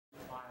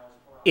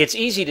It's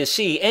easy to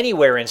see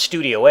anywhere in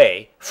Studio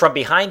A. From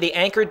behind the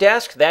anchor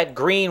desk, that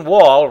green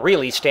wall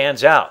really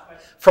stands out.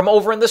 From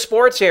over in the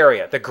sports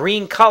area, the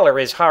green color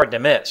is hard to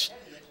miss.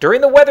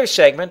 During the weather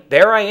segment,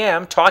 there I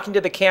am talking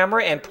to the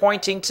camera and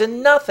pointing to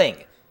nothing.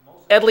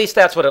 At least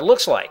that's what it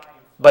looks like.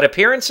 But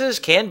appearances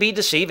can be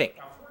deceiving.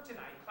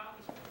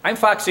 I'm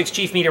Fox 6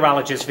 Chief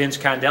Meteorologist Vince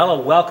Condella.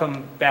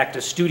 Welcome back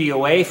to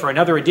Studio A for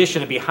another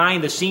edition of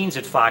Behind the Scenes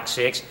at Fox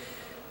 6.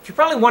 If you're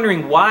probably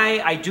wondering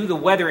why I do the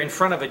weather in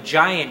front of a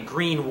giant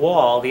green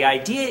wall, the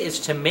idea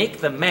is to make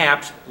the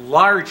maps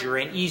larger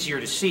and easier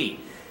to see.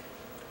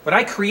 When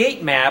I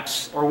create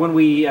maps, or when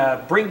we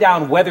bring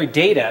down weather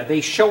data, they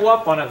show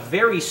up on a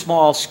very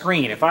small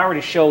screen. If I were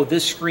to show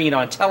this screen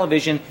on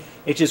television,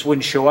 it just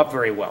wouldn't show up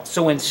very well.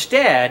 So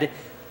instead,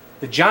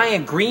 the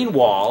giant green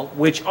wall,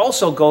 which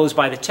also goes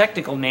by the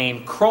technical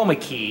name chroma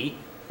key,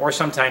 or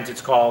sometimes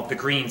it's called the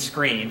green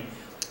screen,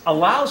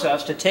 allows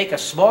us to take a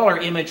smaller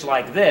image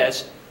like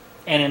this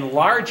and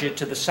enlarge it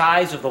to the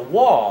size of the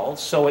wall,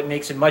 so it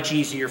makes it much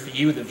easier for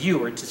you, the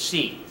viewer, to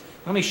see.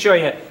 Let me show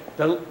you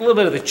a little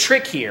bit of the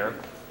trick here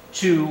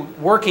to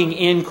working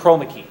in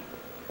chroma key.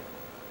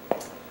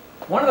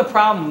 One of the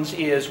problems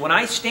is when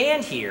I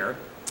stand here,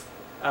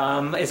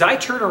 as I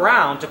turn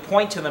around to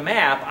point to the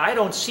map, I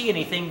don't see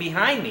anything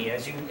behind me.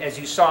 As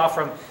you saw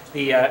from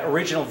the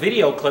original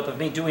video clip of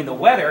me doing the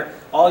weather,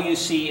 all you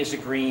see is a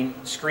green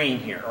screen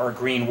here, or a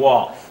green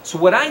wall. So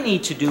what I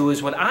need to do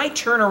is when I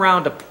turn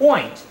around to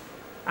point,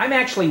 I'm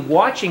actually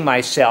watching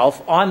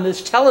myself on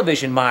this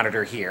television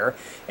monitor here,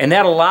 and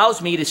that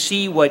allows me to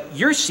see what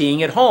you're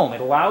seeing at home.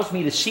 It allows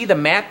me to see the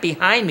map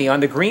behind me on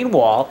the green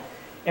wall,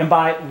 and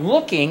by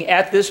looking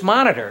at this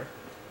monitor,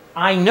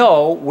 I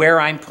know where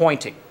I'm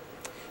pointing.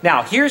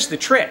 Now, here's the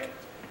trick.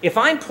 If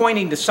I'm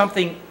pointing to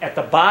something at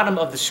the bottom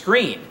of the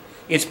screen,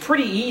 it's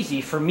pretty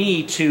easy for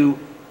me to,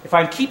 if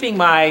I'm keeping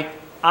my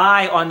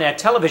eye on that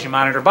television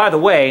monitor, by the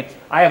way,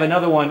 I have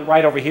another one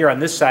right over here on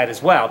this side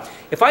as well.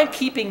 If I'm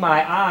keeping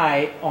my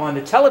eye on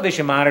the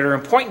television monitor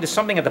and pointing to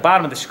something at the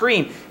bottom of the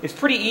screen, it's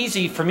pretty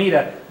easy for me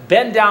to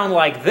bend down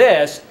like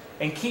this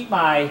and keep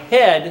my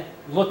head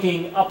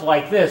looking up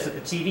like this at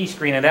the TV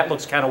screen, and that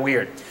looks kind of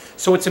weird.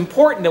 So it's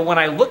important that when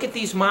I look at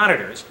these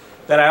monitors,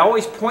 that I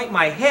always point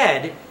my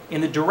head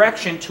in the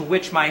direction to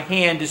which my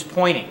hand is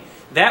pointing.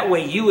 That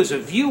way you as a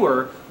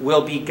viewer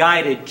will be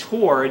guided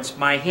towards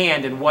my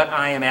hand and what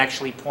I am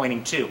actually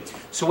pointing to.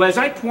 So as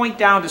I point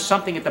down to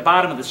something at the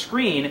bottom of the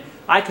screen,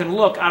 I can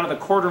look out of the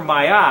corner of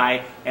my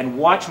eye and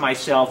watch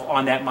myself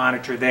on that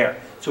monitor there.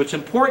 So it's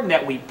important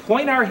that we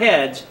point our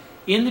heads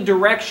in the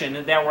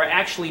direction that we're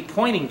actually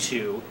pointing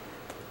to,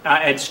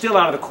 and still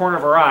out of the corner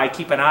of our eye,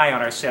 keep an eye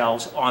on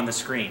ourselves on the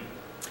screen.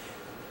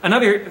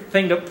 Another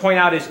thing to point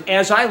out is,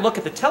 as I look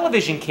at the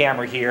television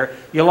camera here,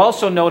 you'll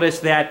also notice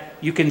that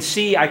I can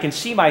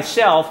see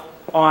myself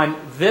on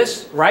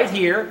this right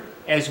here,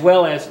 as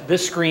well as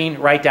this screen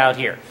right down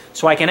here.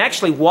 So I can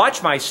actually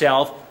watch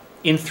myself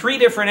in 3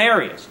 different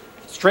areas,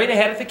 straight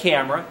ahead at the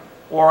camera,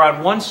 or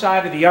on one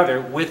side or the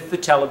other with the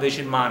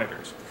television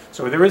monitors.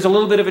 So there is a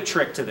little bit of a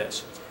trick to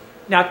this.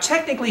 Now,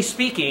 technically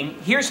speaking,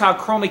 here's how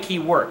chroma key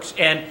works.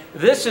 And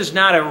this is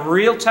not a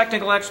real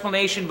technical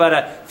explanation, but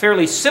a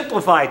fairly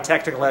simplified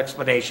technical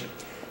explanation.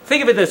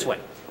 Think of it this way.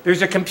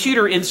 There's a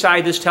computer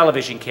inside this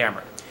television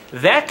camera.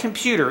 That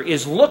computer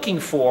is looking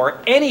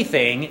for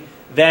anything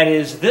that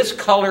is this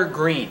color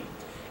green.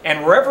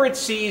 And wherever it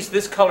sees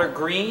this color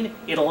green,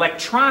 it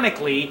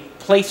electronically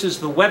places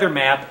the weather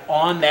map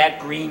on that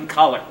green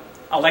color.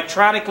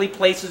 Electronically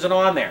places it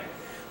on there.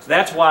 So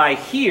that's why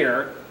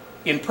here,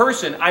 in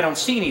person, I don't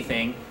see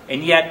anything,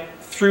 and yet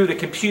through the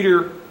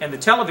computer and the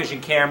television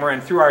camera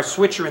and through our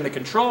switcher in the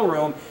control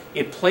room,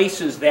 it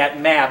places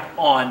that map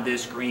on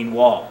this green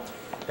wall.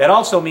 That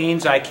also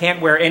means I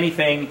can't wear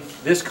anything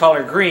this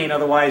color green,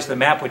 otherwise the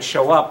map would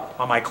show up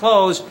on my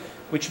clothes,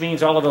 which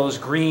means all of those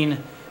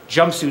green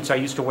jumpsuits I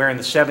used to wear in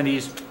the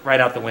 70s right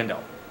out the window.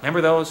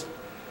 Remember those?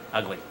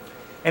 Ugly.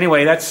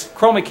 Anyway, that's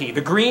chroma key,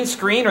 the green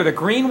screen or the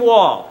green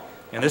wall.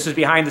 And this is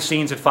Behind the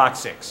Scenes at Fox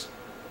 6.